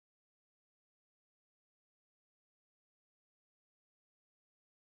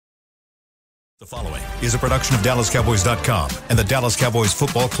The following is a production of DallasCowboys.com and the Dallas Cowboys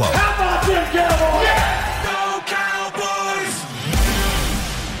Football Club. How about them Cowboys? Go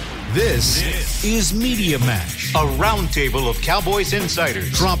Cowboys! This is Media Mash, a roundtable of Cowboys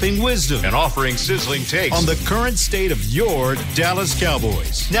insiders dropping wisdom and offering sizzling takes on the current state of your Dallas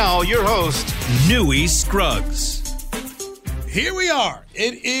Cowboys. Now, your host, Newy Scruggs. Here we are.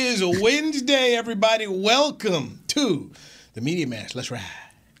 It is Wednesday, everybody. Welcome to the Media Mash. Let's ride.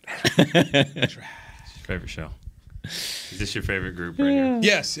 That's right. Favorite show. Is this your favorite group right here?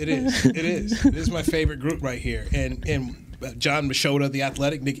 Yes, it is. It is. It is my favorite group right here. And John Machota, The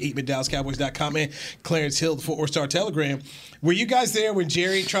Athletic, Nick Eatman, DallasCowboys.com, and Clarence Hill, the Fort Worth Star Telegram. Were you guys there when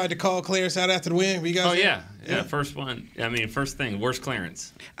Jerry tried to call Clarence out after the win? Were you guys there? Yeah. First one. I mean, first thing. Where's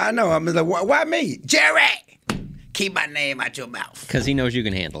Clarence? I know. I'm like, why me? Jerry! Keep my name out your mouth. Because he knows you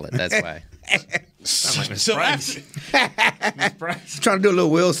can handle it. That's why. Sounds like Miss So Price. Miss Price. Trying to do a little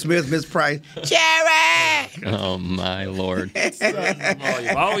Will Smith, Miss Price. Jerry! Oh, my Lord.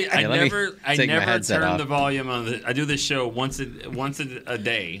 I never take my headset turn off. the volume on. I do this show once a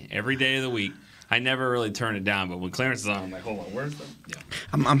day, every day of the week. I never really turn it down, but when Clarence is on, I'm like, hold on, where's the? Yeah.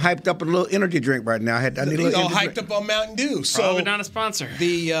 I'm hyped up a little energy drink right now. I need a He's little all energy hyped drink. up on Mountain Dew. So Probably not a sponsor.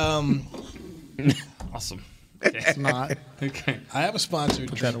 the Awesome. it's not. Okay. I have a sponsor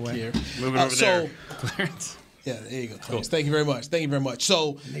drink here. Moving over there. So Clarence. yeah, there you go, Clarence. Thank you very much. Thank you very much.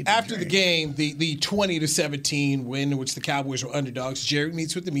 So after the game, the 20-17 win in which the Cowboys were underdogs, Jerry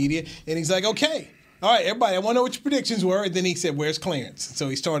meets with the media and he's like, okay, all right, everybody, I want to know what your predictions were. And then he said, where's Clarence? So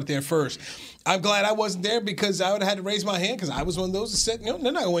he started there first. I'm glad I wasn't there because I would have had to raise my hand because I was one of those that said, they're not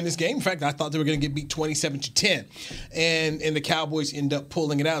going to win this game. In fact, I thought they were going to get beat 27-10. And the Cowboys end up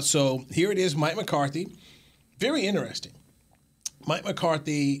pulling it out. So here it is, Mike McCarthy. Very interesting. Mike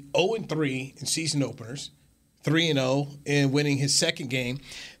McCarthy 0-3 in season openers, 3-0 in winning his second game.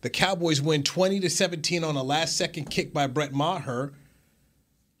 The Cowboys win 20-17 on a last-second kick by Brett Maher.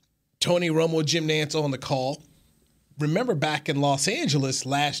 Tony Romo, Jim Nantz on the call. Remember back in Los Angeles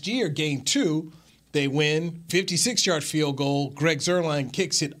last year, game 2, they win 56-yard field goal. Greg Zuerlein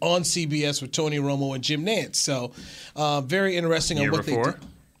kicks it on CBS with Tony Romo and Jim Nantz. So very interesting on Year what before, they did.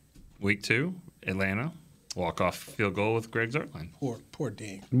 week 2, Atlanta, walk-off field goal with Greg Zuerlein. Poor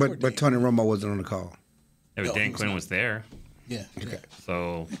Dane. But Tony Romo wasn't on the call. Yeah, but No, Dan he was Quinn not. was there. Yeah. Okay.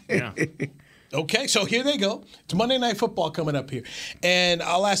 So, yeah. Okay, so here they go. It's Monday Night Football coming up here. And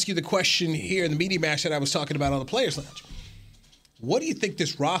I'll ask you the question here in the Media Mash that I was talking about on the Players Lounge. What do you think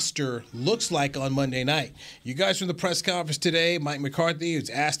this roster looks like on Monday night? You guys were in the press conference today. Mike McCarthy was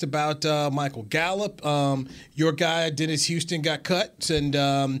asked about Michael Gallup. Your guy, Dennis Houston, got cut. And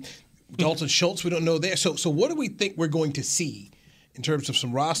Dalton Schultz, we don't know there. So what do we think we're going to see in terms of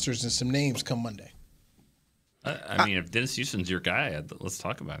some rosters and some names come Monday? I mean, if Dennis Houston's your guy, let's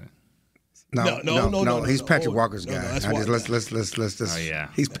talk about it. No. He's Patrick Walker's No, guy. that's Let's. Oh, yeah.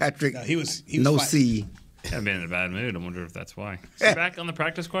 He's Patrick. He was no fighting. C. I've been in a bad mood. I wonder if that's why. Is he back on the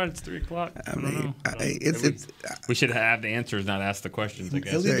practice squad? It's 3 o'clock. I don't know. We should have the answers, not ask the questions, I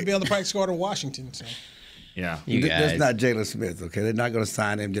guess. He'll either be on the practice squad in Washington. So. Yeah. That's not Jalen Smith, okay? They're not going to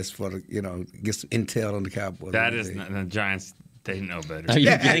sign him just for, get some intel on the Cowboys. That is not, the Giants, they know better. Are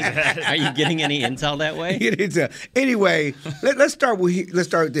you getting any intel that way? Anyway, let's start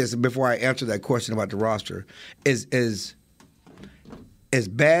with this before I answer that question about the roster. As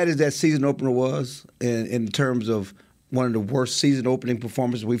bad as that season opener was in terms of one of the worst season opening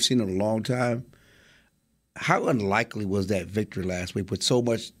performances we've seen in a long time, how unlikely was that victory last week with so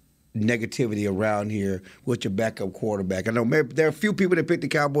much negativity around here with your backup quarterback? I know there are a few people that picked the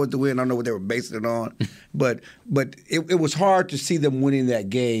Cowboys to win. I don't know what they were basing it on, but it was hard to see them winning that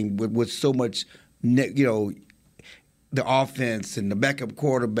game with so much, the offense and the backup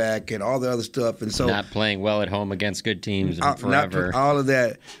quarterback and all the other stuff, and so Not playing well at home against good teams and forever. all of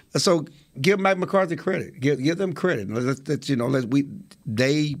that. So give Mike McCarthy credit. Give them credit.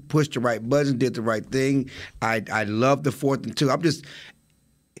 They pushed the right buttons, did the right thing. I love the 4th and 2.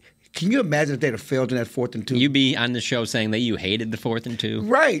 Can you imagine if they'd have failed in that 4th and 2? You be on the show saying that you hated the 4th and 2?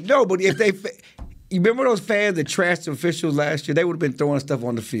 Right. No, but if they you remember those fans that trashed the officials last year? They would have been throwing stuff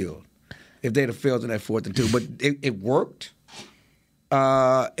on the field if they'd have failed in that 4th and 2. But it worked.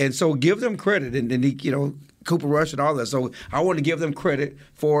 And so give them credit. And Cooper Rush and all that. So I want to give them credit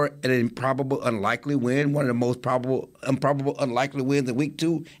for an improbable, unlikely win, one of the most improbable, unlikely wins in Week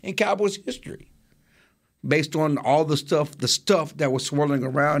 2 in Cowboys history. Based on all the stuff that was swirling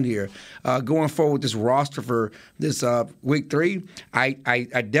around here. Going forward with this roster for this Week 3, I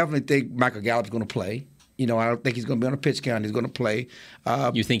definitely think Michael Gallup's going to play. I don't think he's going to be on the pitch count. He's going to play.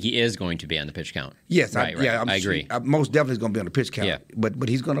 You think he is going to be on the pitch count? Yes, right. I agree. Most definitely is going to be on the pitch count. Yeah. But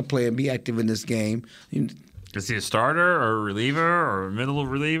he's going to play and be active in this game. Is he a starter or a reliever or a middle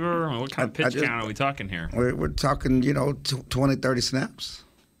reliever? I mean, what kind of pitch count are we talking here? We're talking, 20, 30 snaps.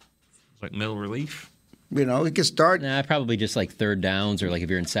 Like middle relief? He can start. Nah, probably just like third downs or like if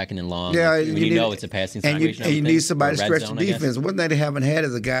you're in second and long. Yeah, it's a passing situation. And you need somebody to stretch the defense. One thing they haven't had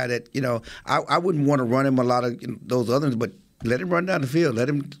is a guy that, I wouldn't want to run him a lot of those others, but let him run down the field. Let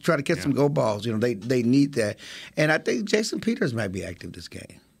him try to catch some go balls. They need that. And I think Jason Peters might be active this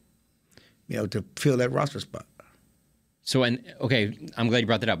game, to fill that roster spot. So, I'm glad you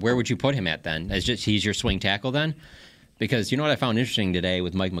brought that up. Where would you put him at then? He's your swing tackle then? Because you know what I found interesting today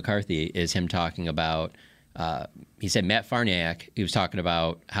with Mike McCarthy is him talking about, he said Matt Farniok, he was talking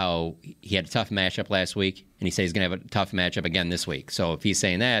about how he had a tough matchup last week, and he said he's going to have a tough matchup again this week. So if he's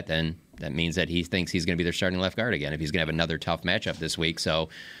saying that, then that means that he thinks he's going to be their starting left guard again if he's going to have another tough matchup this week. So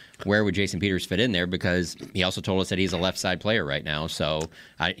where would Jason Peters fit in there? Because he also told us that he's a left side player right now. So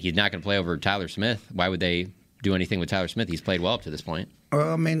he's not going to play over Tyler Smith. Why would they do anything with Tyler Smith? He's played well up to this point.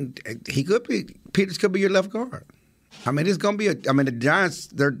 Well, Peters could be your left guard. It's going to be the Giants,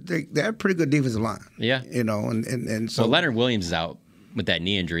 they have a pretty good defensive line. Yeah. And so. Well, Leonard Williams is out with that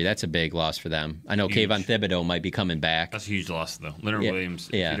knee injury. That's a big loss for them. I know Kayvon Thibodeau might be coming back. That's a huge loss, though. Leonard Williams,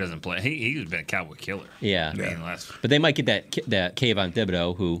 if he doesn't play, he's been a Cowboy killer. Yeah. But they might get that Kayvon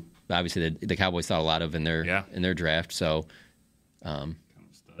Thibodeau, who obviously the Cowboys thought a lot of in their draft. So, stud.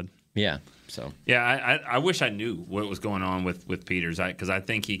 Yeah. So I wish I knew what was going on with Peters because I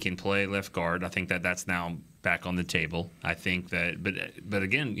think he can play left guard. I think that's now back on the table. I think that, but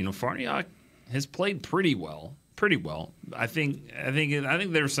again, Farniok has played pretty well. I think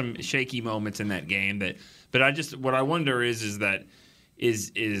there's some shaky moments in that game but what I wonder is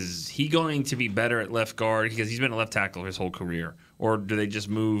he going to be better at left guard because he's been a left tackle his whole career, or do they just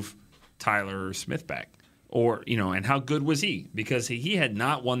move Tyler Smith back, or and how good was he because he had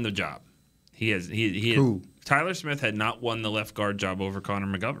not won the job. Tyler Smith had not won the left guard job over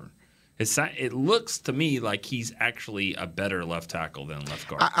Connor McGovern. It looks to me like he's actually a better left tackle than left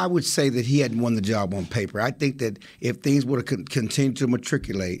guard. I would say that he hadn't won the job on paper. I think that if things would have continued to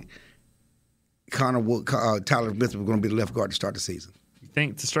matriculate, Tyler Smith was going to be the left guard to start the season. You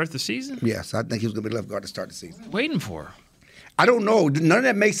think to start the season? Yes, I think he was going to be the left guard to start the season. Waiting for. I don't know. None of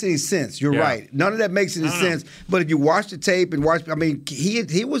that makes any sense. You're right. None of that makes any sense. But if you watch the tape and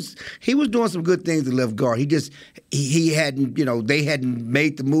he was doing some good things at left guard. He hadn't, they hadn't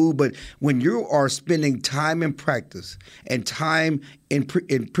made the move. But when you are spending time in practice and time in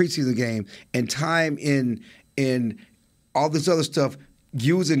preseason game and time in all this other stuff,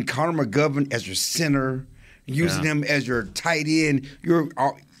 using Connor McGovern as your center, using him as your tight end, you're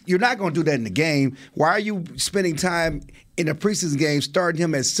not going to do that in the game. Why are you spending time in a preseason game starting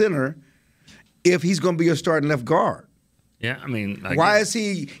him as center if he's going to be your starting left guard? Yeah, why is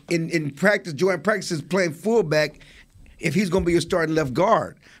he in practice, joint practices, playing fullback if he's going to be your starting left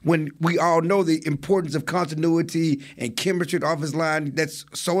guard? When we all know the importance of continuity and chemistry at the offensive line, that's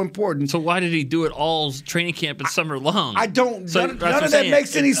so important. So why did he do it all training camp and summer long? I don't. None of that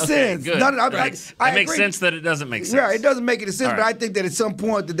makes any sense. Good. It makes sense that it doesn't make sense. Yeah, it doesn't make any sense. Right. But I think that at some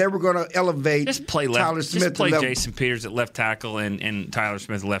point that they were going to elevate Tyler Smith. Just play Jason Peters at left tackle and Tyler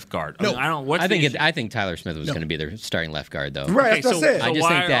Smith left guard. I think Tyler Smith was going to be their starting left guard though. Right. That's what I said. I just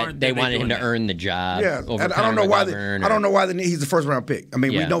think that they wanted him to earn the job. Yeah. Over I don't know why he's the first round pick.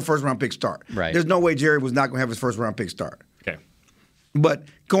 We know first round pick start. Right. There's no way Jerry was not going to have his first round pick start. Okay. But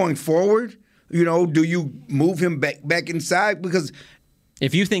going forward, do you move him back inside? Because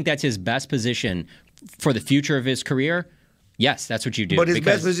if you think that's his best position for the future of his career, yes, that's what you do. But his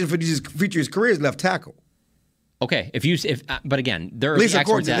best position for the future of his career is left tackle. Okay. But again, there are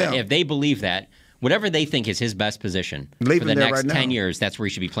experts that if they believe that. Whatever they think is his best position for the next 10 years, that's where he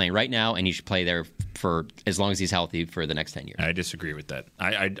should be playing right now, and he should play there for as long as he's healthy for the next 10 years. I disagree with that.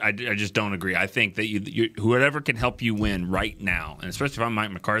 I just don't agree. I think that whoever can help you win right now, and especially if I'm Mike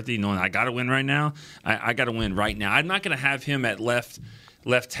McCarthy, knowing I got to win right now, I got to win right now. I'm not going to have him at left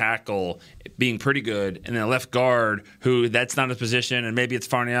tackle being pretty good, and then a left guard who that's not his position, and maybe it's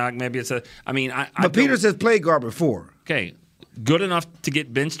Farniok, maybe it's But Peters has played guard before. Okay. Good enough to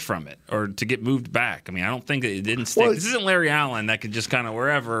get benched from it or to get moved back. I don't think that it didn't stick. This isn't Larry Allen that could just kind of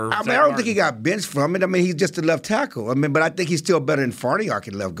wherever. I don't think he got benched from it. He's just a left tackle. But I think he's still better than Farniok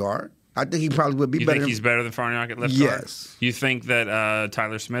at left guard. I think he probably would be better. You think he's better than Farniok at left guard? Yes. You think that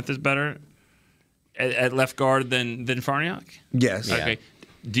Tyler Smith is better at left guard than Farniok? Yes. Okay.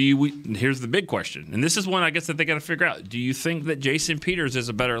 Here's the big question, and this is one I guess that they got to figure out. Do you think that Jason Peters is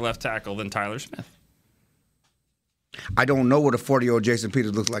a better left tackle than Tyler Smith? I don't know what a 40-year-old Jason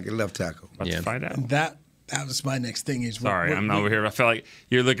Peters looks like at left tackle. About to find out. That was my next thing. Sorry, I'm over here. I feel like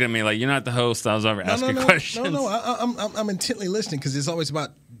you're looking at me like you're not the host. I was over asking questions. No, I'm intently listening because it's always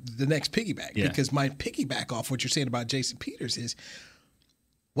about the next piggyback. Yeah. Because my piggyback off what you're saying about Jason Peters is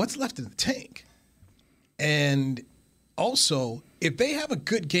what's left in the tank. And also, if they have a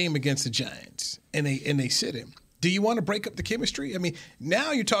good game against the Giants and they sit him, do you want to break up the chemistry? I mean,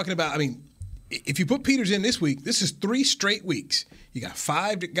 now you're talking about, if you put Peters in this week, this is 3 straight weeks. You got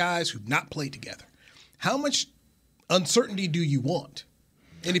 5 guys who've not played together. How much uncertainty do you want?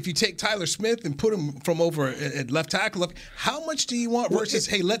 And if you take Tyler Smith and put him from over at left tackle, how much do you want versus,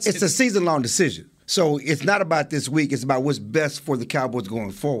 It's a season-long decision. So it's not about this week. It's about what's best for the Cowboys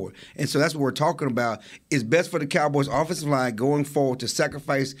going forward. And so that's what we're talking about. It's best for the Cowboys offensive line going forward to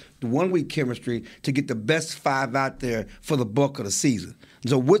sacrifice the 1-week chemistry to get the best 5 out there for the bulk of the season.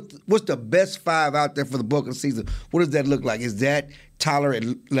 So what's the best 5 out there for the bulk of the season? What does that look like? Is that Tyler at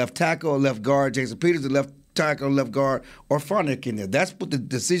left tackle or left guard, Jason Peters at left tackle, left guard, or Farnick in there? That's what the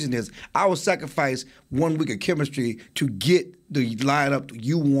decision is. I will sacrifice 1 week of chemistry to get the lineup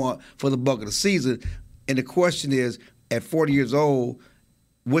you want for the bulk of the season. And the question is, at 40 years old,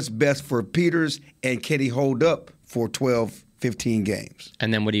 what's best for Peters, and can he hold up for 12, 15 games?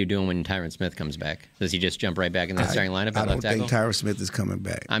 And then what are you doing when Tyron Smith comes back? Does he just jump right back in the starting lineup at left tackle? I don't think Tyron Smith is coming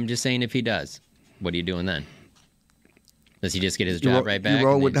back. I'm just saying if he does, what are you doing then? Does he just get his job right back? You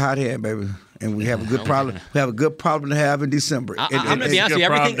roll with the hot hand, baby, and we have a good problem. We have a good problem to have in December. I'm going to be honest with you.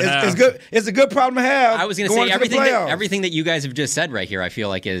 Everything it's good. It's a good problem to have. I was going to say everything that you guys have just said right here. I feel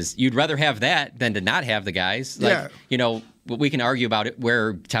like is you'd rather have that than to not have the guys. Like, we can argue about it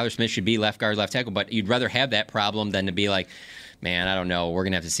where Tyler Smith should be left guard, left tackle, but you'd rather have that problem than to be like, man, I don't know. We're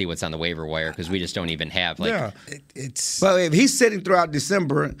going to have to see what's on the waiver wire because we just don't even have it's. Well, if he's sitting throughout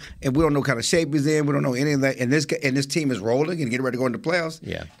December and we don't know what kind of shape he's in, we don't know any of that, and this team is rolling and getting ready to go into the playoffs.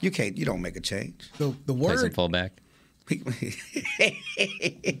 Yeah, you don't make a change. So the word play some fullback. The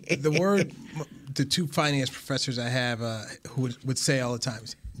word the 2 finance professors I have who would say all the time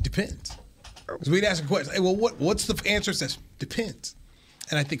is depends. Because we'd ask a question, hey, well, what's the answer? It says depends,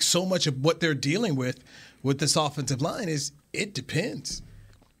 and I think so much of what they're dealing with this offensive line is. It depends.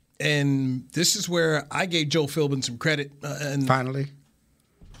 And this is where I gave Joe Philbin some credit. Finally.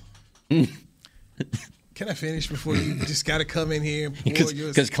 Can I finish before you just got to come in here?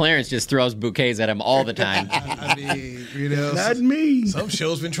 Because Clarence just throws bouquets at him all the time. I mean, not me. Some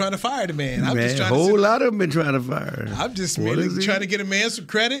show's been trying to fire the man. A whole lot of them been trying to fire. I'm just merely trying to get a man some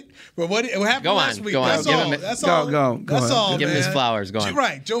credit for what happened last week. Go on. That's all. That's all. Give him his flowers. Go on.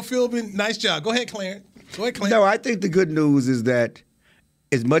 Right. Joe Philbin, nice job. Go ahead, Clarence. No, I think the good news is that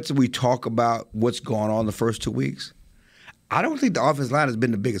as much as we talk about what's going on the first 2 weeks, I don't think the offensive line has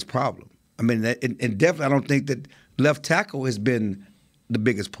been the biggest problem. I mean, and definitely I don't think that left tackle has been the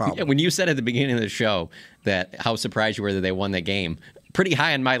biggest problem. Yeah, when you said at the beginning of the show that how surprised you were that they won the game, pretty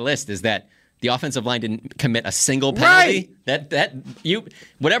high on my list is that the offensive line didn't commit a single penalty. Right.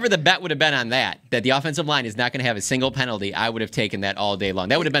 Whatever the bet would have been on that the offensive line is not going to have a single penalty, I would have taken that all day long.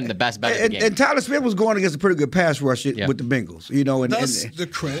 That would have been the best bet of the game. And Tyler Smith was going against a pretty good pass rush with the Bengals. And that's the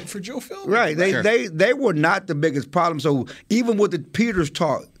credit for Joe Philbin. Right. They were not the biggest problem. So even with the Peters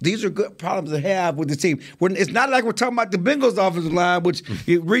talk, these are good problems to have with the team. It's not like we're talking about the Bengals offensive line, which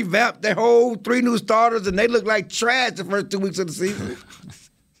you revamped their whole 3 new starters, and they look like trash the first 2 weeks of the season.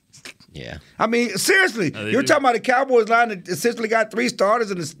 Yeah. I mean, seriously, you're talking about the Cowboys line that essentially got 3 starters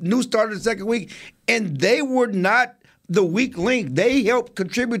and a new starter the second week, and they were not the weak link. They helped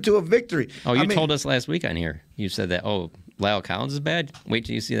contribute to a victory. Oh, you told us last week on here. You said that, Lyle Collins is bad? Wait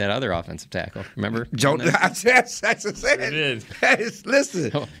till you see that other offensive tackle. Remember? That's what I said.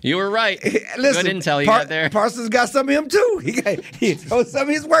 Listen. Oh, you were right. Listen. Good intel you got there. Parsons got some of him, too. He told some of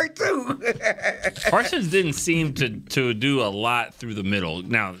his work, too. Parsons didn't seem to do a lot through the middle.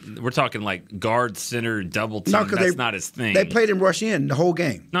 Now, we're talking like guard, center, double team. That's not his thing. They played him rush in the whole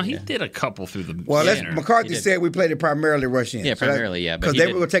game. No, he did a couple through the center. McCarthy said we played it primarily rush in. Yeah, primarily, Because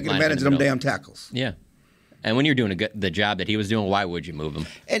they were taking advantage of them damn tackles. Yeah. And when you're doing the job that he was doing, why would you move him?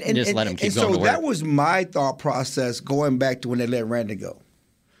 And just let him keep going to work. So that was my thought process going back to when they let Randy go.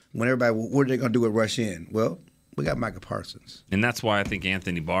 When everybody, what are they going to do with rush in? Well, we got Micah Parsons. And that's why I think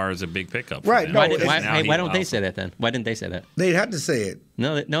Anthony Barr is a big pickup. Right. No, why don't they say that then? Why didn't they say that? They had to say it.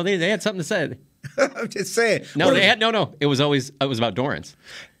 No, they had something to say. I'm just saying. No, they had no. It was about Dorrance.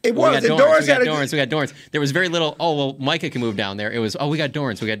 It was. We got Dorrance. There was very little. Micah can move down there. It was. We got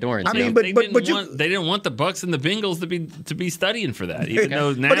Dorrance. I mean, they didn't want the Bucs and the Bengals to be studying for that. Even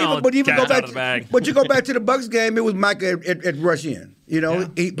though now, but you go back to the Bucs game, it was Micah at rush in.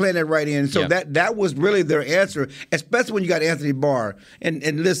 He playing that right end. So that was really their answer, especially when you got Anthony Barr. And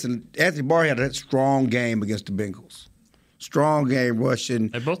listen, Anthony Barr had a strong game against the Bengals. Strong game rushing.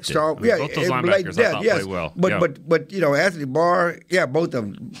 They both did. Strong, both those linebackers I thought played well. But Anthony Barr, both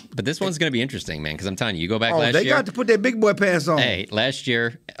of them. But this one's going to be interesting, man, because I'm telling you, go back last year. They got to put their big boy pants on. Hey, last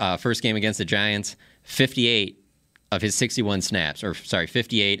year, first game against the Giants, 58 of his 61 snaps,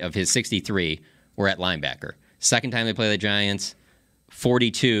 58 of his 63 were at linebacker. Second time they play the Giants,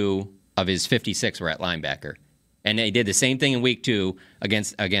 42 of his 56 were at linebacker. And they did the same thing in week 2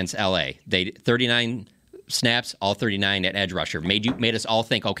 against LA. They 39 snaps, all 39 at edge rusher. Made us all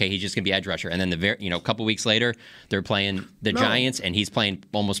think, okay, he's just going to be edge rusher. And then a couple weeks later, they're playing the Giants, and he's playing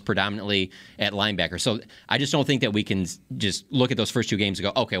almost predominantly at linebacker. So I just don't think that we can just look at those first 2 games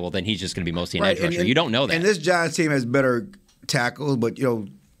and go, okay, well, then he's just going to be mostly an edge rusher. You don't know that. And this Giants team has better tackles, but,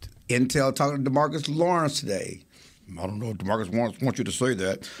 Intel talking to DeMarcus Lawrence today. I don't know if DeMarcus wants you to say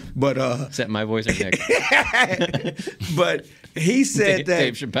that, but is that my voice or Nick? But he said that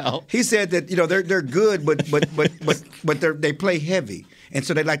Dave Chappelle. He said that they're good, but they play heavy, and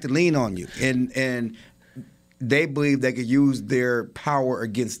so they like to lean on you, and they believe they could use their power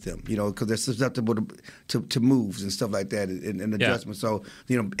against them, because they're susceptible to moves and stuff like that and adjustments. So,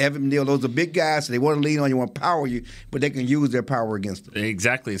 Evan Neal, those are big guys, so they want to lean on you, want to power you, but they can use their power against them.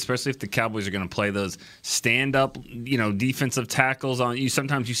 Exactly, especially if the Cowboys are going to play those stand-up, defensive tackles on you.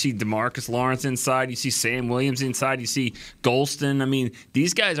 Sometimes you see DeMarcus Lawrence inside, you see Sam Williams inside, you see Golston. I mean,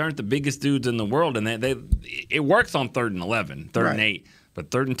 these guys aren't the biggest dudes in the world, and it works on 3rd and 11, 3rd and 8. But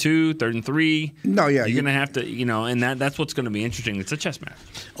 3rd and 2, 3rd and 3, you're going to have to, and that's what's going to be interesting. It's a chess match.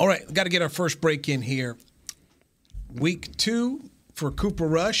 All right, got to get our first break in here. Week 2 for Cooper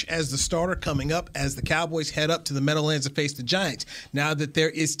Rush as the starter coming up as the Cowboys head up to the Meadowlands to face the Giants. Now that there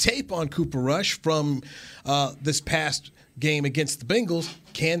is tape on Cooper Rush from this past game against the Bengals,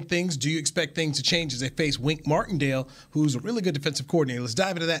 do you expect things to change as they face Wink Martindale, who's a really good defensive coordinator? Let's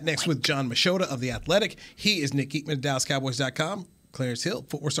dive into that next with John Machota of The Athletic. He is Nick Eatman of DallasCowboys.com. Clarence Hill,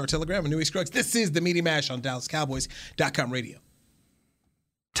 Footwear Star Telegram, and Newey Scruggs. This is the Media Mash on DallasCowboys.com radio.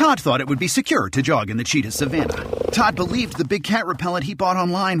 Todd thought it would be secure to jog in the cheetah savanna. Todd believed the big cat repellent he bought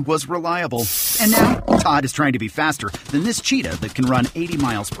online was reliable. And now, Todd is trying to be faster than this cheetah that can run 80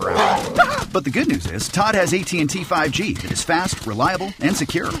 miles per hour. But the good news is, Todd has AT&T 5G that is fast, reliable, and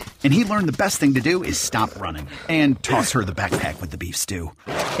secure. And he learned the best thing to do is stop running and toss her the backpack with the beef stew.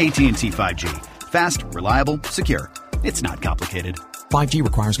 AT&T 5G. Fast, reliable, secure. It's not complicated. 5G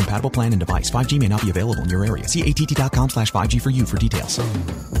requires compatible plan and device. 5G may not be available in your area. See att.com/5G for you for details.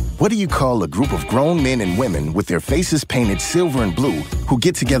 What do you call a group of grown men and women with their faces painted silver and blue who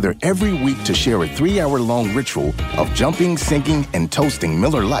get together every week to share a 3-hour-long ritual of jumping, singing, and toasting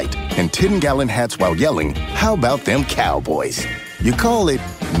Miller Lite and 10-gallon hats while yelling, "How about them Cowboys?" You call it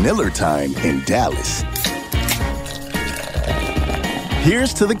Miller Time in Dallas.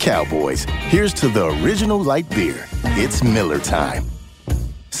 Here's to the Cowboys. Here's to the original light beer. It's Miller Time.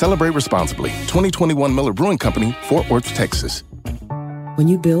 Celebrate responsibly. 2021 Miller Brewing Company, Fort Worth, Texas. When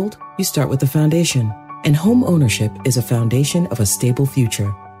you build, you start with the foundation. And home ownership is a foundation of a stable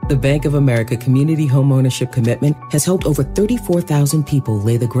future. The Bank of America Community Home Ownership Commitment has helped over 34,000 people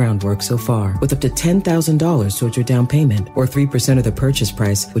lay the groundwork so far, with up to $10,000 towards your down payment or 3% of the purchase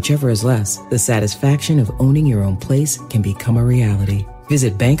price, whichever is less. The satisfaction of owning your own place can become a reality.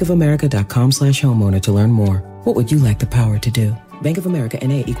 Visit bankofamerica.com/homeowner to learn more. What would you like the power to do? Bank of America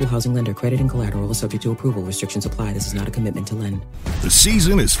N.A. Equal Housing Lender. Credit and collateral is subject to approval. Restrictions apply. This is not a commitment to lend. The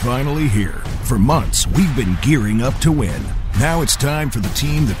season is finally here. For months, we've been gearing up to win. Now it's time for the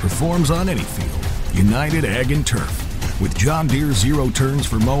team that performs on any field. United Ag and Turf. With John Deere zero turns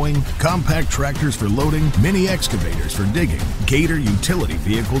for mowing, compact tractors for loading, mini excavators for digging, Gator utility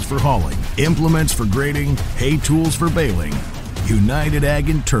vehicles for hauling, implements for grading, hay tools for baling. United Ag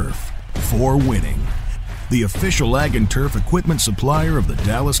and Turf. For winning. The official Ag and Turf equipment supplier of the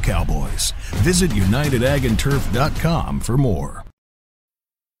Dallas Cowboys. Visit UnitedAgAndTurf.com for more.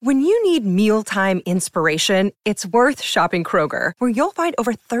 When you need mealtime inspiration, it's worth shopping Kroger, where you'll find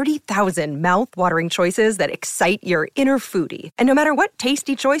over 30,000 mouth-watering choices that excite your inner foodie. And no matter what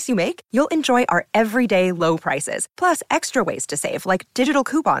tasty choice you make, you'll enjoy our everyday low prices, plus extra ways to save, like digital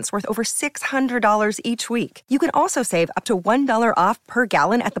coupons worth over $600 each week. You can also save up to $1 off per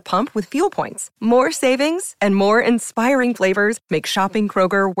gallon at the pump with fuel points. More savings and more inspiring flavors make shopping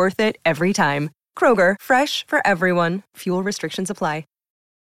Kroger worth it every time. Kroger, fresh for everyone. Fuel restrictions apply.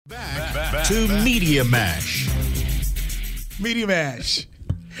 Back to Media Mash. Media Mash.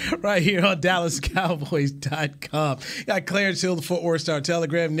 right here on DallasCowboys.com. Got Clarence Hill, the Fort Worth Star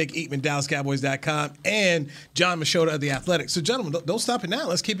Telegram, Nick Eatman, DallasCowboys.com, and John Machota of The Athletic. So, gentlemen, don't stop it now.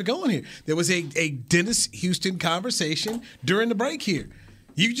 Let's keep it going here. There was a Dennis Houston conversation during the break here.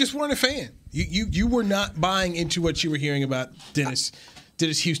 You just weren't a fan. You were not buying into what you were hearing about Dennis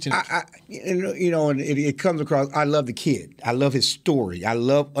Houston. And it comes across. I love the kid. I love his story. I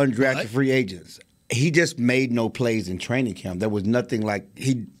love undrafted free agents. He just made no plays in training camp. There was nothing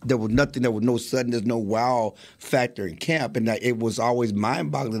there was no suddenness, no wow factor in camp. And it was always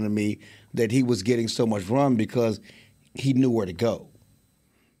mind-boggling to me that he was getting so much run because he knew where to go.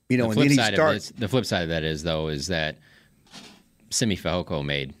 The flip side of that is that Simi Fehoko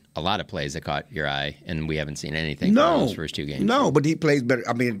made a lot of plays that caught your eye, and we haven't seen anything from those first two games. No, but he plays better.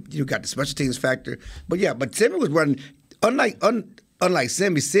 I mean, you got the special teams factor. But Simi was running, unlike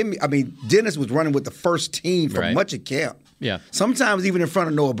Simi, I mean, Dennis was running with the first team for much of camp. Yeah. Sometimes even in front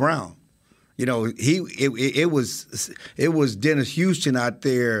of Noah Brown. It was Dennis Houston out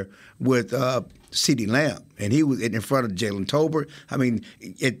there with CeeDee Lamb, and he was in front of Jalen Tolbert. I mean,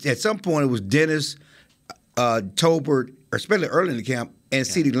 at some point it was Dennis, Tolbert, especially early in the camp, and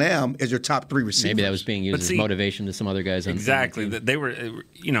CeeDee Lamb as your top three receivers. Maybe that was being used as motivation to some other guys. Exactly. They were,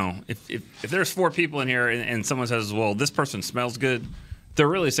 if there's four people in here and someone says, well, this person smells good, they're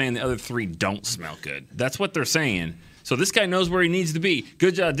really saying the other three don't smell good. That's what they're saying. So this guy knows where he needs to be.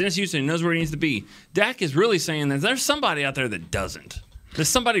 Good job. Dennis Houston knows where he needs to be. Dak is really saying that there's somebody out there that doesn't. There's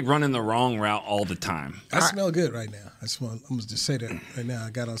somebody running the wrong route all the time. I smell good right now. I'm going to just say that right now. I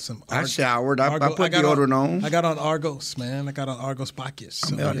got on some I showered. I put deodorant on. I got on Argos, man. I got on Argos Bacchus.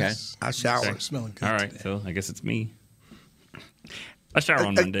 So okay. I showered. I'm smelling good. All right. Today. So I guess it's me. I shower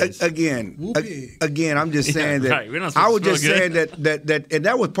on Mondays. Again, I'm just saying that. Right, I was just saying that, and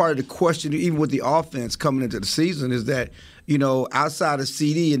that was part of the question, even with the offense coming into the season, is that, outside of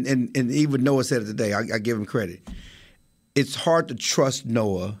CD and even Noah said it today, I give him credit. It's hard to trust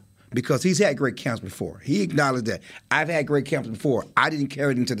Noah because he's had great camps before. He acknowledged that. I've had great camps before. I didn't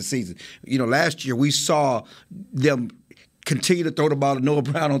carry it into the season. Last year we saw them continue to throw the ball to Noah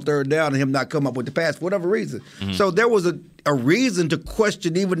Brown on third down and him not come up with the pass for whatever reason. Mm-hmm. So there was a reason to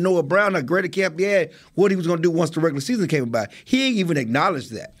question even Noah Brown, how great a camp he had, what he was going to do once the regular season came about. He even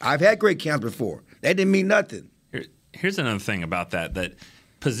acknowledged that. I've had great camps before. That didn't mean nothing. Here's another thing about that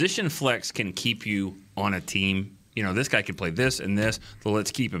position flex can keep you on a team. This guy can play this and this, so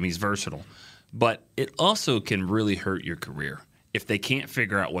let's keep him. He's versatile. But it also can really hurt your career if they can't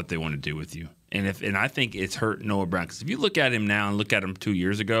figure out what they want to do with you. And I think it's hurt Noah Brown because if you look at him now and look at him 2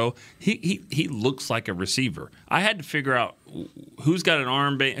 years ago, he looks like a receiver. I had to figure out who's got an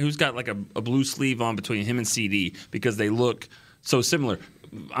armband, who's got like a blue sleeve on between him and CD because they look so similar.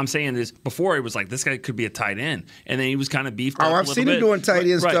 I'm saying this before, it was like this guy could be a tight end, and then he was kind of beefed up. I've seen him doing tight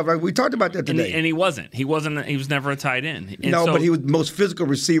end stuff. Like we talked about that today. And he wasn't. He was never a tight end. And but he was the most physical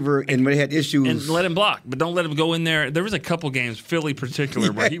receiver, and when he had issues, and let him block, but don't let him go in there. There was a couple games, Philly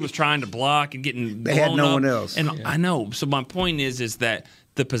particular, where he was trying to block and getting. They had no one else, and I know. So my point is that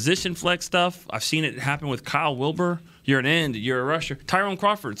the position flex stuff, I've seen it happen with Kyle Wilbur. You're an end. You're a rusher. Tyrone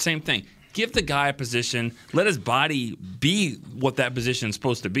Crawford, same thing. Give the guy a position. Let his body be what that position is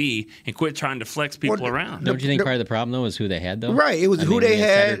supposed to be, and quit trying to flex people around. Don't you think part of the problem though is who they had though? Right, it was who they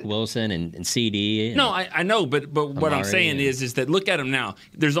had. Cedric Wilson and CD. No, I know, but what I'm saying is that look at them now.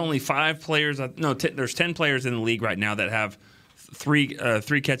 There's only 5 players. There's 10 players in the league right now that have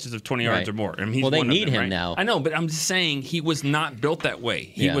three catches of 20 yards or more. I mean, he's they one need of them, him right? now. I know, but I'm just saying he was not built that way.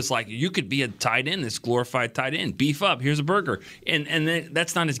 He was like, you could be a tight end, this glorified tight end. Beef up. Here's a burger, and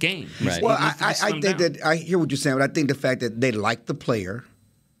that's not his game. Right. Well, I think that I hear what you're saying, but I think the fact that they like the player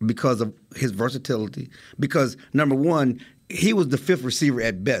because of his versatility. Because number one, he was the 5th receiver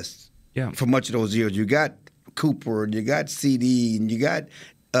at best. Yeah. For much of those years, you got Cooper, and you got CD, and you got.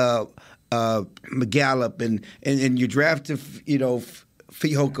 McGallop and you drafted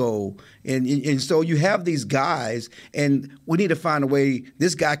Fehoko and so you have these guys and we need to find a way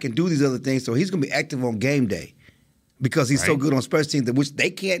this guy can do these other things so he's going to be active on game day because he's so good on special teams which they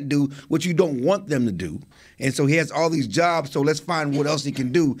can't do what you don't want them to do and so he has all these jobs so let's find what else he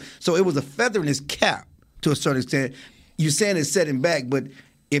can do so it was a feather in his cap to a certain extent. You're saying it's setting back but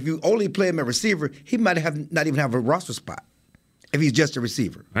if you only play him at receiver he might not even have a roster spot. If he's just a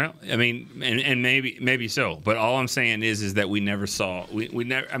receiver. Well, I mean, and maybe so. But all I'm saying is that we never saw. We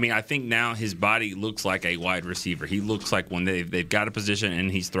never. I mean, I think now his body looks like a wide receiver. He looks like when they've got a position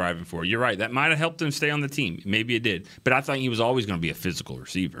and he's thriving for it. You're right. That might have helped him stay on the team. Maybe it did. But I thought he was always going to be a physical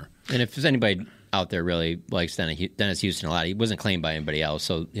receiver. And if there's anybody out there really likes Dennis Houston a lot, he wasn't claimed by anybody else,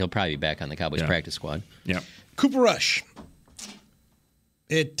 so he'll probably be back on the Cowboys practice squad. Yeah. Cooper Rush.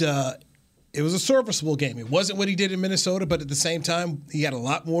 It was a serviceable game. It wasn't what he did in Minnesota, but at the same time, he had a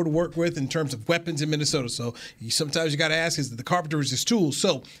lot more to work with in terms of weapons in Minnesota. So sometimes you got to ask, is the carpenter is his tool?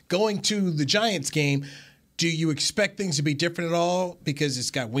 So going to the Giants game, do you expect things to be different at all? Because it's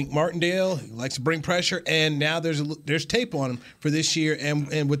got Wink Martindale, he likes to bring pressure, and now there's tape on him for this year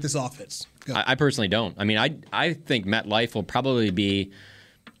and with this offense. I personally don't. I mean, I think MetLife will probably be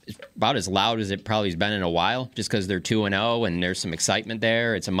about as loud as it probably has been in a while, just because they're 2-0 and there's some excitement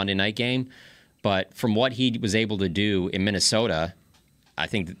there. It's a Monday night game. But from what he was able to do in Minnesota, I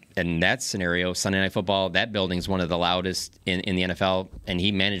think in that scenario, Sunday Night Football, that building's one of the loudest in the NFL, and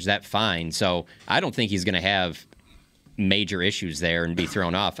he managed that fine. So I don't think he's going to have major issues there and be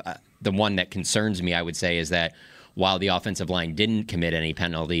thrown off. The one that concerns me, I would say, is that while the offensive line didn't commit any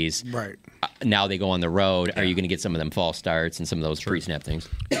penalties, right now they go on the road. Yeah. Are you going to get some of them false starts and some of those pre-snap things?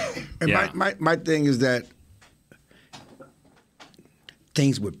 And my thing is that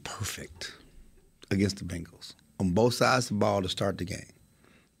things were perfect against the Bengals on both sides of the ball to start the game.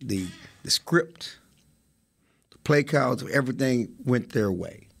 The script, the play calls, everything went their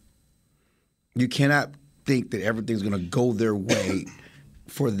way. You cannot think that everything's going to go their way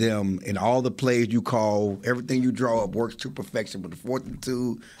for them, and all the plays you call, everything you draw up works to perfection. With the 4th and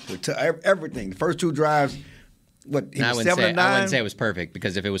 2, everything. The first 2 drives, I wouldn't say it was perfect,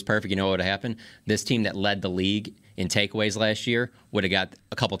 because if it was perfect, you know what would have happened? This team that led the league in takeaways last year would have got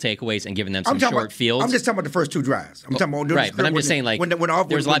a couple takeaways and given them some short fields. I'm just talking about the first 2 drives. I'm talking about right, but I'm just saying, like,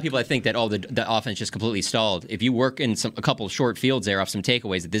 there's a lot of people that think that the offense just completely stalled. If you work in a couple of short fields there off some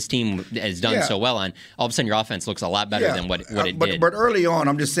takeaways that this team has done so well on, all of a sudden your offense looks a lot better than what it did. But early on,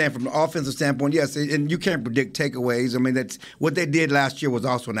 I'm just saying from the offensive standpoint, yes, and you can't predict takeaways. I mean, that's what they did last year was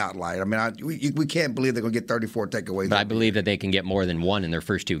also an outlier. I mean, we can't believe they're going to get 34 takeaways. But I believe that they can get more than one in their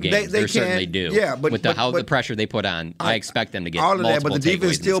first 2 games. They certainly do. Yeah, but the pressure they put on, I expect them to get all of that. But the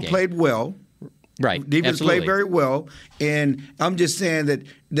defense still played well. Right. Defense Absolutely. played very well. And I'm just saying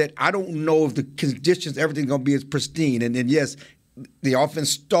that I don't know if the conditions, everything's going to be as pristine. And yes, the offense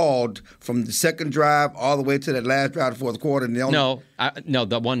stalled from the second drive all the way to that last drive of the fourth quarter. And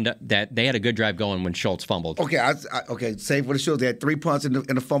the one that they had a good drive going when Schultz fumbled. Okay, save for the Schultz. They had 3 punts in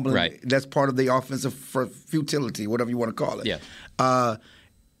the fumble. Right. That's part of the offensive futility, whatever you want to call it. Yeah.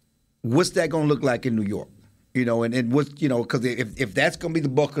 What's that going to look like in New York? And what's, because if that's going to be the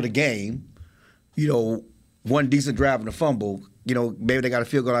bulk of the game, one decent drive and a fumble, maybe they got a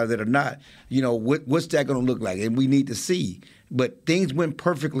field goal out of it or not, what's that going to look like? And we need to see. But things went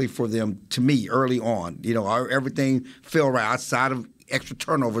perfectly for them, to me, early on. Everything fell right outside of extra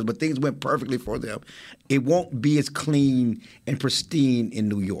turnovers, but things went perfectly for them. It won't be as clean and pristine in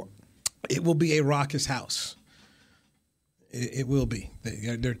New York. It will be a raucous house. It will be.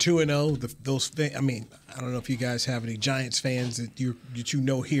 They're 2-0. Those, I don't know if you guys have any Giants fans that you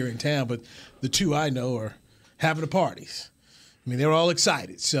know here in town, but the 2 I know are having the parties. They're all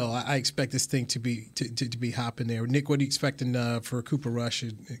excited. So I expect this thing to be hopping there. Nick, what are you expecting for Cooper Rush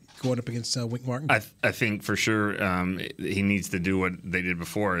going up against Wink Martin? I think for sure he needs to do what they did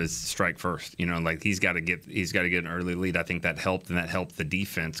before, is strike first. He's got to get an early lead. I think that helped the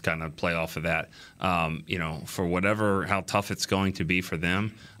defense kind of play off of that. For how tough it's going to be for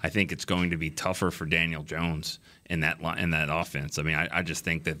them, I think it's going to be tougher for Daniel Jones in that offense. I just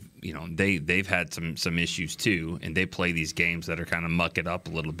think that they've had some issues too, and they play these games that are kind of muck it up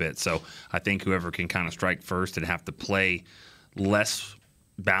a little bit. So I think whoever can kind of strike first and have to play less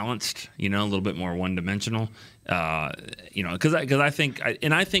balanced, a little bit more one-dimensional, because I think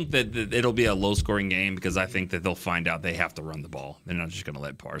that it'll be a low-scoring game, because I think that they'll find out they have to run the ball. They're not just going to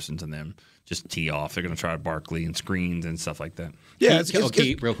let Parsons and them just tee off. They're going to try Barkley and screens and stuff like that. Yeah,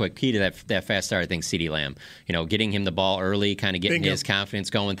 real quick, key to that fast start, I think CeeDee Lamb. Getting him the ball early, kind of getting his confidence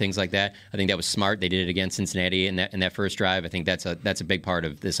going, things like that. I think that was smart. They did it against Cincinnati in that first drive. I think that's a big part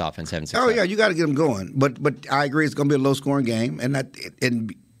of this offense having success. Oh yeah, you got to get them going. But I agree, it's going to be a low-scoring game, and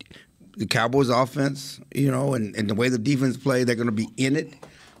the Cowboys' offense, and the way the defense play, they're going to be in it,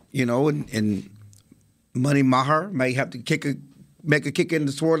 and Money Maher may have to make a kick in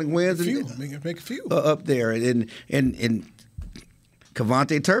the swirling winds make a few up there, and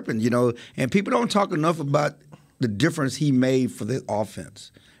Kevontae Turpin, and people don't talk enough about the difference he made for the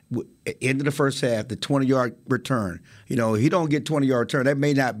offense. End of the first half, the 20-yard return. He don't get 20-yard return. That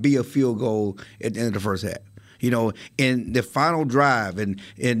may not be a field goal at the end of the first half. In the final drive,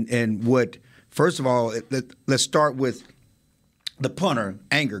 and what, first of all, let's start with the punter,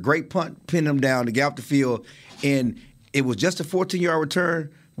 Anger. Great punt, pinned him down to get off the field, and it was just a 14-yard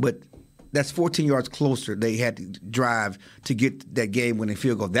return, but that's 14 yards closer. They had to drive to get that game-winning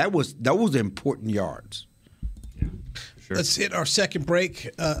field goal. Those are important yards. Yeah, Let's hit our second break.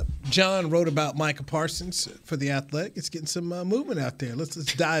 John wrote about Micah Parsons for The Athletic. It's getting some movement out there. Let's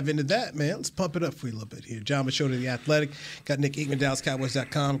dive into that, man. Let's pump it up for you a little bit here. John Machota, The Athletic. Got Nick Eatman,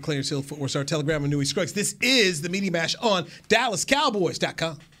 DallasCowboys.com. Clarence Hill, Footwear Star Telegram, and Newey Scruggs. This is the Media Mash on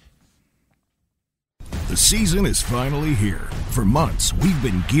DallasCowboys.com. The season is finally here. For months, we've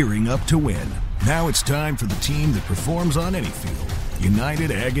been gearing up to win. Now it's time for the team that performs on any field,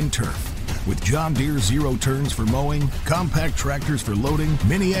 United Ag and Turf. With John Deere Zero Turns for mowing, compact tractors for loading,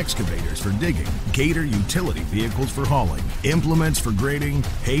 mini excavators for digging, Gator utility vehicles for hauling, implements for grading,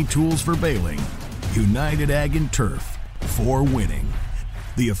 hay tools for baling. United Ag and Turf, for winning.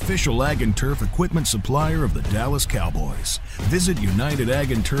 The official Ag and Turf equipment supplier of the Dallas Cowboys. Visit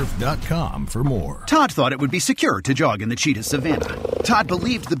UnitedAgAndTurf.com for more. Todd thought it would be secure to jog in the cheetah savanna. Todd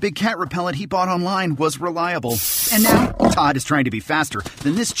believed the big cat repellent he bought online was reliable. And now, Todd is trying to be faster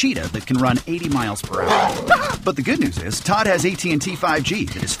than this cheetah that can run 80 miles per hour. But the good news is, Todd has AT&T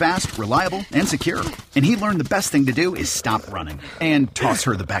 5G that is fast, reliable, and secure. And he learned the best thing to do is stop running and toss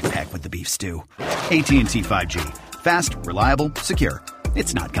her the backpack with the beef stew. AT&T 5G. Fast, reliable, secure.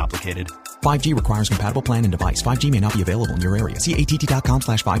 It's not complicated. 5G requires compatible plan and device. 5G may not be available in your area. See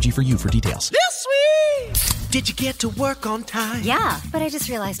att.com/5G for you for details. This week! Did you get to work on time? Yeah, but I just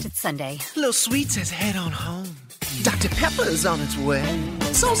realized it's Sunday. Little Sweet says head on home. Dr. Pepper's on its way.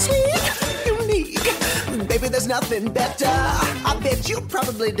 So sweet, unique. Baby, there's nothing better. I bet you've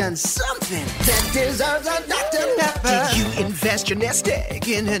probably done something that deserves a Dr. Pepper. Did you invest your nest egg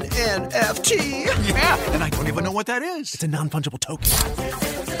in an NFT? Yeah, and I don't even know what that is. It's a non-fungible token.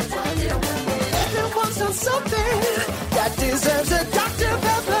 Everyone's done something that deserves a Dr.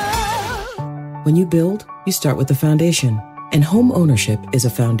 Pepper. When you build, you start with the foundation. And home ownership is a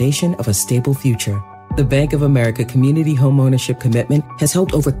foundation of a stable future. The Bank of America Community Homeownership Commitment has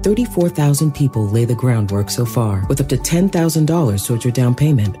helped over 34,000 people lay the groundwork so far, with up to $10,000 towards your down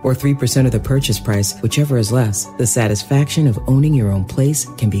payment or 3% of the purchase price, whichever is less. The satisfaction of owning your own place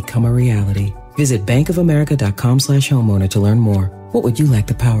can become a reality. Visit bankofamerica.com/homeowner to learn more. What would you like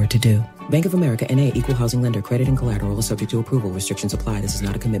the power to do? Bank of America N.A. Equal Housing Lender. Credit and collateral is subject to approval. Restrictions apply. This is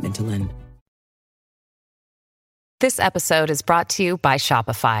not a commitment to lend. This episode is brought to you by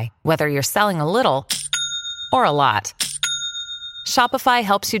Shopify. Whether you're selling a little or a lot, Shopify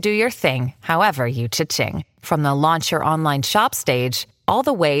helps you do your thing, however you cha-ching. From the launch your online shop stage, all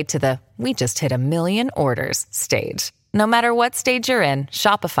the way to the we just hit 1 million orders stage. No matter what stage you're in,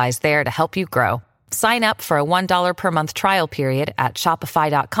 Shopify's there to help you grow. Sign up for a $1 per month trial period at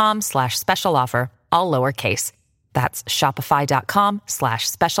shopify.com/special offer, all lowercase. That's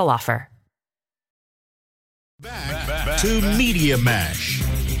shopify.com/special offer. Back to Media Mash.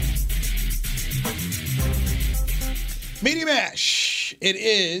 Media Mash. It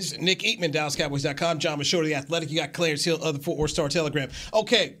is Nick Eatman, DallasCowboys.com. John Machota, The Athletic. You got Clarence Hill of the Footwear Star Telegram.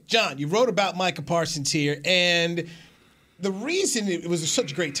 Okay, John, you wrote about Micah Parsons here, and the reason it was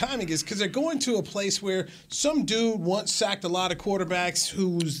such great timing is because they're going to a place where some dude once sacked a lot of quarterbacks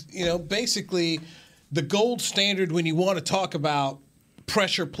who's, basically the gold standard when you want to talk about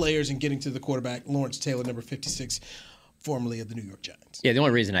pressure players and getting to the quarterback, Lawrence Taylor, number 56, formerly of the New York Giants. Yeah, the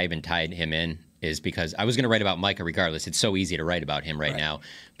only reason I even tied him in is because I was going to write about Micah regardless. It's so easy to write about him right now,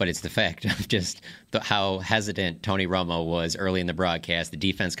 but it's the fact of just how hesitant Tony Romo was early in the broadcast. The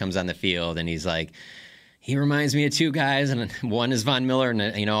defense comes on the field, and he's like, he reminds me of two guys, and one is Von Miller, and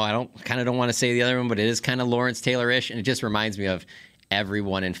I don't want to say the other one, but it is kind of Lawrence Taylor-ish, and it just reminds me of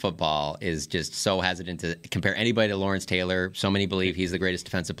everyone in football is just so hesitant to compare anybody to Lawrence Taylor. So many believe he's the greatest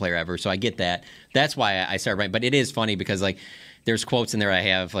defensive player ever. So I get that. That's why I started writing. But it is funny because, there's quotes in there I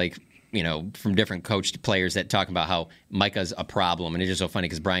have, from different coached players that talk about how Micah's a problem. And it's just so funny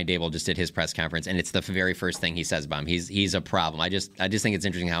because Brian Daboll just did his press conference, and it's the very first thing he says about him. He's a problem. I just think it's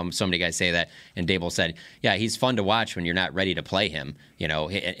interesting how so many guys say that. And Daboll said, yeah, he's fun to watch when you're not ready to play him,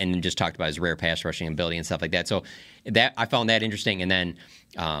 and just talked about his rare pass rushing ability and stuff like that. So that I found that interesting. And then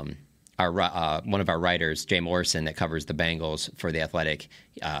one of our writers, Jay Morrison, that covers the Bengals for The Athletic,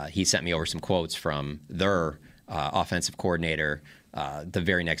 he sent me over some quotes from their offensive coordinator the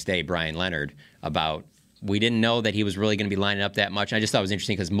very next day, Brian Leonard, about we didn't know that he was really going to be lining up that much. And I just thought it was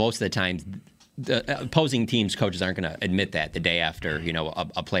interesting because most of the time the opposing teams' coaches aren't going to admit that the day after,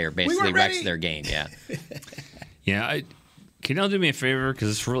 a player basically wrecks their game. Yeah. Yeah. Can y'all do me a favor?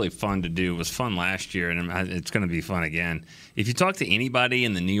 Because it's really fun to do. It was fun last year, and it's going to be fun again. If you talk to anybody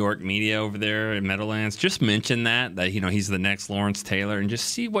in the New York media over there in Meadowlands, just mention that he's the next Lawrence Taylor, and just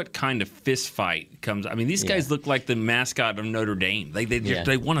see what kind of fist fight comes. I mean, these guys look like the mascot of Notre Dame.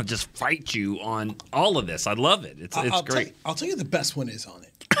 They want to just fight you on all of this. I love it. It's great. I'll tell you the best one is on it.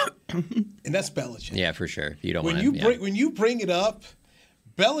 and that's Belichick. Yeah, for sure. You don't When you bring it up,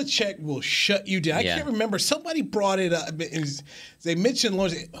 Belichick will shut you down. I can't remember. Somebody brought it up. They mentioned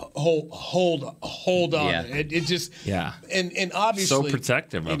Lawrence. Hold on. Yeah. It just And obviously so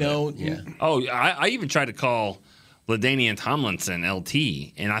protective of it. Yeah. Oh, I even tried to call LaDainian Tomlinson LT,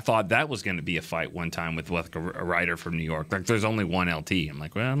 and I thought that was going to be a fight one time with a writer from New York. Like, there's only one LT. I'm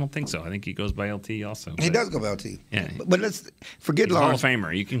like, well, I don't think so. I think he goes by LT also. He does go by LT. Yeah. But let's forget He's Lawrence. Hall of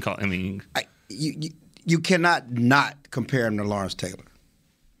Famer. You can call. I mean, you cannot not compare him to Lawrence Taylor.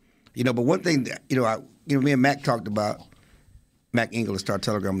 But one thing that, me and Mac talked about, Mac Engel, the Star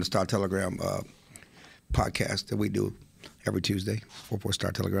Telegram podcast that we do every Tuesday, 4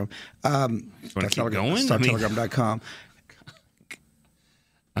 Star Telegram. StarTelegram.com.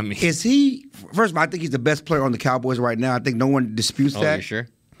 I mean, is he? First of all, I think he's the best player on the Cowboys right now. I think no one disputes that. You sure?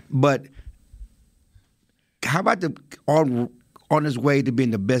 But how about on his way to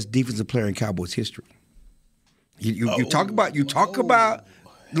being the best defensive player in Cowboys history? You talk about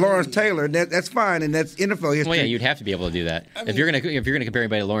Lawrence Taylor, that's fine, and that's NFL history. Well, yeah, you'd have to be able to do that. If you're gonna compare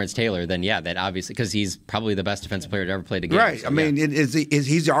anybody to Lawrence Taylor, then yeah, that obviously, because he's probably the best defensive player to ever play the game. Right. So, I mean,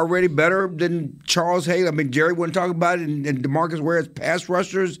 he's already better than Charles Haley. I mean, Jerry wouldn't talk about it, and DeMarcus Ware's pass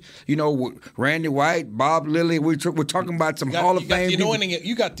rushers. Randy White, Bob Lilly. We're talking about some Hall of Fame.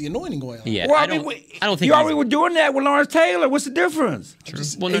 You got the anointing oil. Yeah. Well, I don't think you already were doing that with Lawrence Taylor. What's the difference?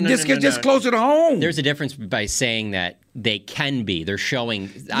 This gets just closer to home. There's a difference by saying that they can be. They're showing.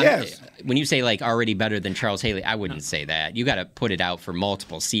 Yes. When you say like already better than Charles Haley, I wouldn't say that. You got to put it out for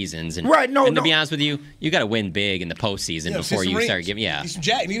multiple seasons. And, right. No. And to be honest with you, you got to win big in the postseason before you start giving. Yeah.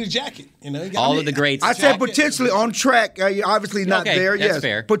 Need a jacket. All of the greats. I said potentially on track. Obviously not there. That's yes.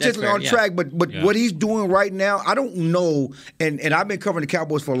 fair. Potentially that's on fair, track. But what he's doing right now, I don't know. And I've been covering the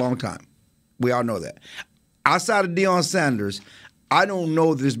Cowboys for a long time. We all know that. Outside of Deion Sanders, I don't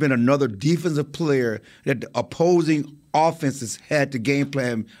know that there's been another defensive player that the opposing offenses had to game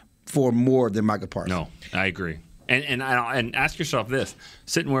plan for more than Micah Parsons. No, I agree. And ask yourself this: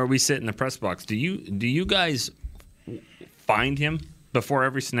 sitting where we sit in the press box, do you guys find him before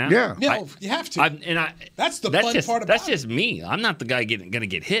every snap? Yeah, you have to. That's the fun part about it. That's just me. I'm not the guy going to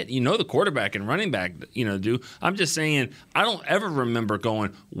get hit. The quarterback and running back, do. I'm just saying I don't ever remember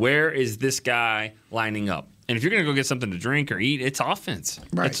going, where is this guy lining up? And if you're going to go get something to drink or eat, it's offense.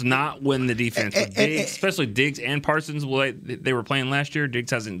 Right. It's not when the defense. Especially Diggs and Parsons, they were playing last year.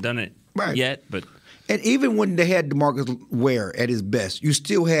 Diggs hasn't done it yet, but and even when they had DeMarcus Ware at his best, you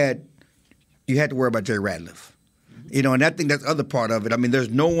had to worry about Jay Ratliff. And I think that's the other part of it. I mean, there's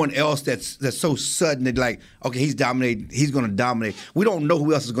no one else that's so sudden that like, okay, he's dominating. He's going to dominate. We don't know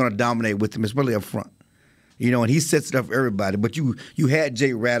who else is going to dominate with him, especially up front. And he sets it up for everybody. But you had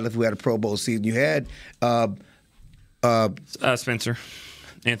Jay Ratliff, who had a Pro Bowl season. You had Spencer.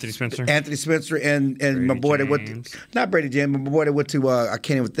 Anthony Spencer. Anthony Spencer and my boy that went to, not Brady James, but my boy that went to, I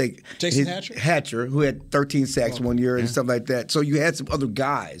can't even think. Jason Hatcher, who had 13 sacks one year and stuff like that. So you had some other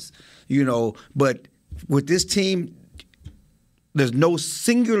guys, But with this team, there's no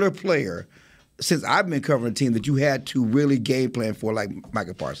singular player since I've been covering a team that you had to really game plan for, like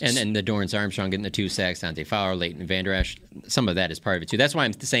Micah Parsons. And the Dorrance Armstrong getting the 2 sacks, Dante Fowler, Leighton Vander Esch, some of that is part of it too. That's why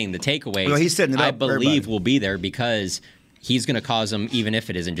I'm saying the takeaways, he's setting it up I believe, will be there because he's going to cause them, even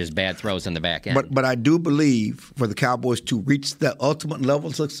if it isn't just bad throws on the back end. But I do believe for the Cowboys to reach the ultimate level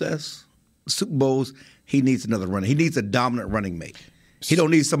of success, Super Bowls, he needs another runner. He needs a dominant running mate. He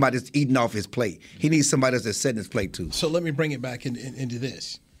don't need somebody that's eating off his plate. He needs somebody that's setting his plate too. So let me bring it back into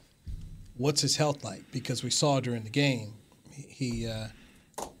this. What's his health like? Because we saw during the game, he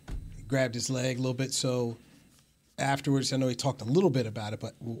grabbed his leg a little bit. So afterwards, I know he talked a little bit about it,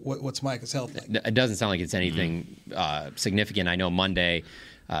 but what's Micah's health like? It doesn't sound like it's anything significant. I know Monday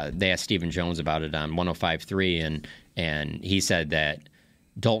they asked Stephen Jones about it on 105.3, and he said that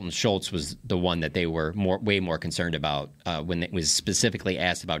Dalton Schultz was the one that they were way more concerned about when it was specifically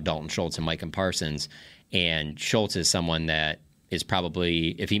asked about Dalton Schultz and Micah Parsons. And Schultz is someone that is probably,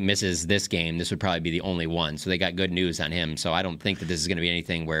 if he misses this game, this would probably be the only one. So they got good news on him. So I don't think that this is going to be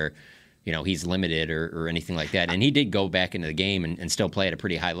anything where, he's limited or anything like that. And he did go back into the game and still play at a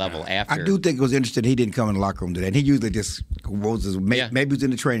pretty high level after. I do think it was interesting he didn't come in the locker room today. And he usually just rolls his, maybe he was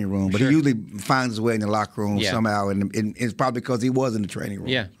in the training room, but he usually finds his way in the locker room somehow. And it's probably because he was in the training room.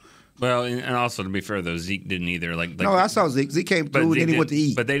 Yeah. Well, and also to be fair though, Zeke didn't either. No, I saw Zeke. Zeke came through and then he went to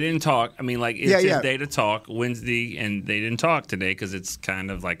eat. But they didn't talk. I mean, it's his day to talk Wednesday, and they didn't talk today because it's kind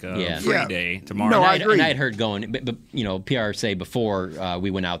of like a free day tomorrow. No, I agree. And I had heard but PR say before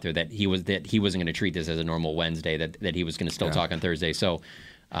we went out there that he wasn't going to treat this as a normal Wednesday. That he was going to still talk on Thursday. So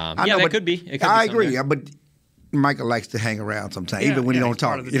that could be. I agree, but Michael likes to hang around sometimes, even when he don't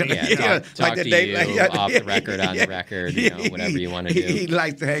talk. Talk to you off the record, on the record, whatever you want to do. He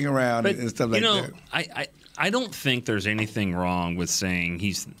likes to hang around and stuff like that. I don't think there's anything wrong with saying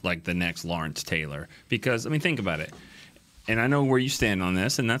he's like the next Lawrence Taylor because, I mean, think about it. And I know where you stand on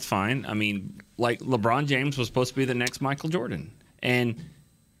this, and that's fine. I mean, like LeBron James was supposed to be the next Michael Jordan. And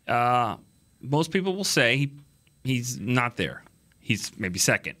most people will say he's not there. He's maybe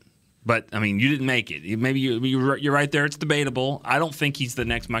second. But, I mean, you didn't make it. Maybe you're right there. It's debatable. I don't think he's the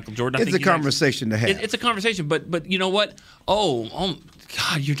next Michael Jordan. It's a conversation to have. It's a conversation. But you know what? Oh,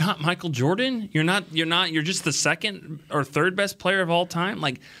 God, you're not Michael Jordan? You're just the second or third best player of all time?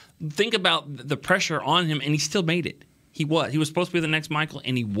 Like, think about the pressure on him, and he still made it. He was supposed to be the next Michael,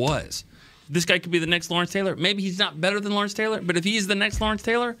 and he was. This guy could be the next Lawrence Taylor. Maybe he's not better than Lawrence Taylor, but if he's the next Lawrence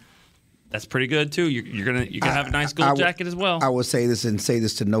Taylor, that's pretty good too. You're gonna have a nice gold jacket as well. I will say this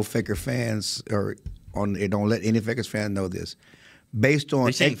to no Faker fans, don't let any Fakers fan know this. Based on, are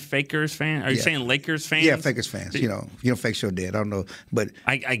you saying Fakers fan? Are you saying Lakers fans? Yeah, Fakers fans. You know, Fake Show dead. I don't know, but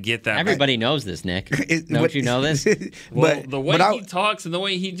I get that. Everybody knows this, Nick. Don't you know this? Well, the way he talks and the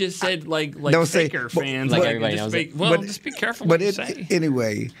way he just said, like Faker fans, like everybody knows it. Well, just be careful what you say.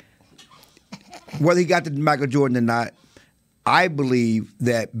 Anyway, whether he got to Michael Jordan or not, I believe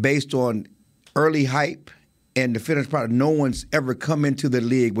that based on early hype and the finished product, no one's ever come into the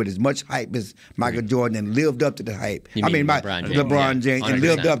league with as much hype as Michael Jordan and lived up to the hype. LeBron James and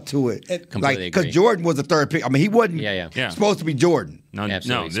lived up to it. Because Jordan was the third pick. I mean, he wasn't supposed to be Jordan. No,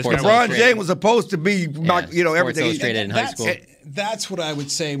 LeBron James was supposed to be, everything. Illustrated in high school. That's what I would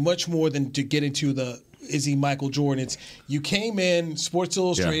say, much more than to get into is he Michael Jordan? It's you came in Sports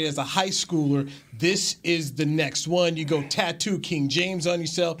Illustrated as a high schooler. This is the next one. You go tattoo King James on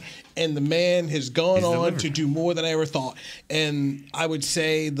yourself, and the man has gone on to do more than I ever thought. And I would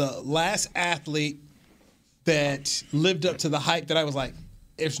say the last athlete that lived up to the hype that I was like,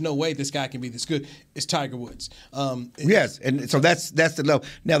 there's no way this guy can be this good, is Tiger Woods. Yes, and so that's the level.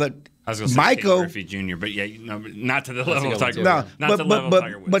 Now that I was going to say Michael Griffey Jr., but not to the level of Tiger Woods. Not to the level of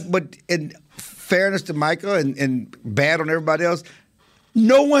Tiger Woods. But in fairness to Michael and bad on everybody else,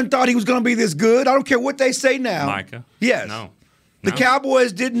 no one thought he was going to be this good. I don't care what they say now. Micah? Yes. No. The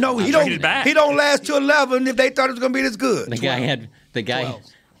Cowboys didn't know. He don't last to 11 if they thought it was going to be this good. The guy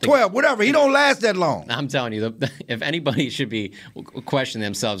 12, whatever. He don't last that long. I'm telling you, if anybody should be questioning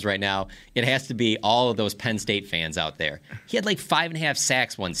themselves right now, it has to be all of those Penn State fans out there. He had like 5.5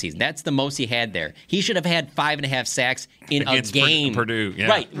 sacks one season. That's the most he had there. He should have had 5.5 sacks in a game. Purdue, yeah.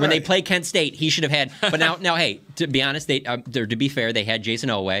 Right. When they play Kent State, he should have had. But now, hey, to be honest, to be fair, they had Jason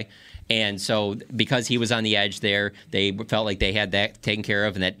Oweh. And so because he was on the edge there, they felt like they had that taken care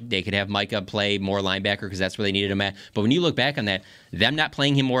of and that they could have Micah play more linebacker because that's where they needed him at. But when you look back on that, them not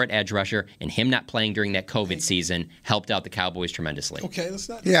playing him more at edge rusher and him not playing during that COVID season helped out the Cowboys tremendously. Okay, let's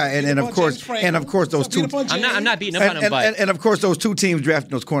not. Yeah, and of course those two. I'm not beating up on him, but and of course those two teams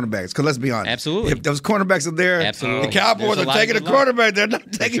drafting those cornerbacks. Because let's be honest, absolutely, if those cornerbacks are there, absolutely, the Cowboys are taking the quarterback. They're not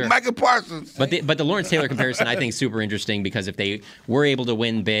taking Micah Parsons. But the Lawrence Taylor comparison I think is super interesting because if they were able to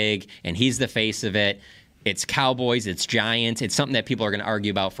win big and he's the face of it, it's Cowboys, it's Giants, it's something that people are going to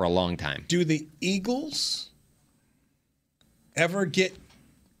argue about for a long time. Do the Eagles ever get,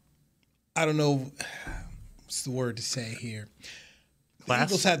 I don't know, what's the word to say here? The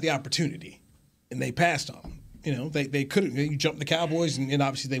Eagles had the opportunity, and they passed on them. You know, they couldn't. You jumped the Cowboys, and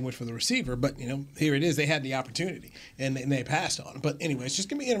obviously they went for the receiver. But, here it is. They had the opportunity, and they passed on it. But anyway, it's just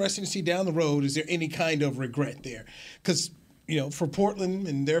going to be interesting to see down the road, is there any kind of regret there? Because, for Portland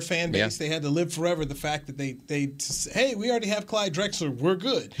and their fan base, they had to live forever the fact that they hey, we already have Clyde Drexler, we're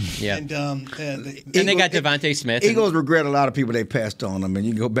good. Yeah. And they got Devontae Smith. Eagles regret a lot of people they passed on. I mean,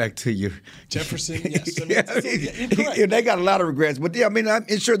 you can go back to your Jefferson. Yes, they got a lot of regrets. But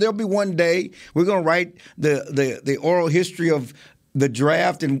I'm sure there'll be one day we're going to write the oral history of the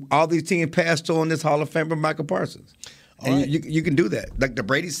draft and all these teams passed on this Hall of Famer Michael Parsons. And you can do that, like the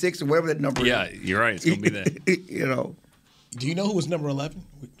Brady 6 or whatever that number is. Yeah, you're right. It's going to be that. Do you know who was number 11?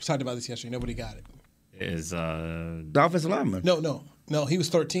 We talked about this yesterday. Nobody got it. Is the offensive lineman? No. He was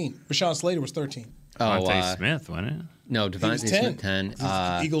 13. Rashawn Slater was 13. Devontae Smith, wasn't it? No, Devontae Smith 10.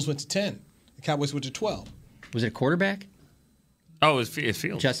 The Eagles went to 10. The Cowboys went to 12. Was it a quarterback? Oh, it was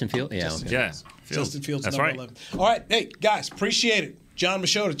Fields. Justin Fields. Yeah. Fields. Justin Fields. That's number right. 11. All right, hey guys, appreciate it. John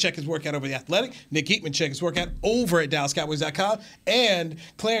Machota, check his workout over The Athletic. Nick Eatman, check his workout over at DallasCowboys.com. And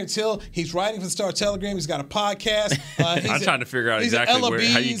Clarence Hill, he's writing for the Star-Telegram. He's got a podcast. I'm trying to figure out exactly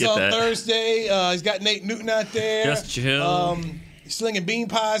how you get on that. Thursday. He's got Nate Newton out there. Just chill. Slinging bean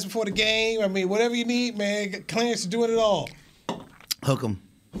pies before the game. I mean, whatever you need, man. Clarence is doing it all. Hook 'em.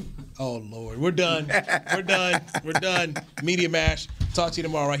 Oh, Lord. We're done. We're done. We're done. Media Mash. Talk to you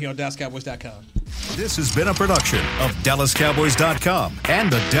tomorrow right here on DallasCowboys.com. This has been a production of DallasCowboys.com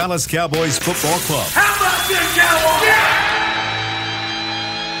and the Dallas Cowboys Football Club. How about this, Cowboys? Yeah!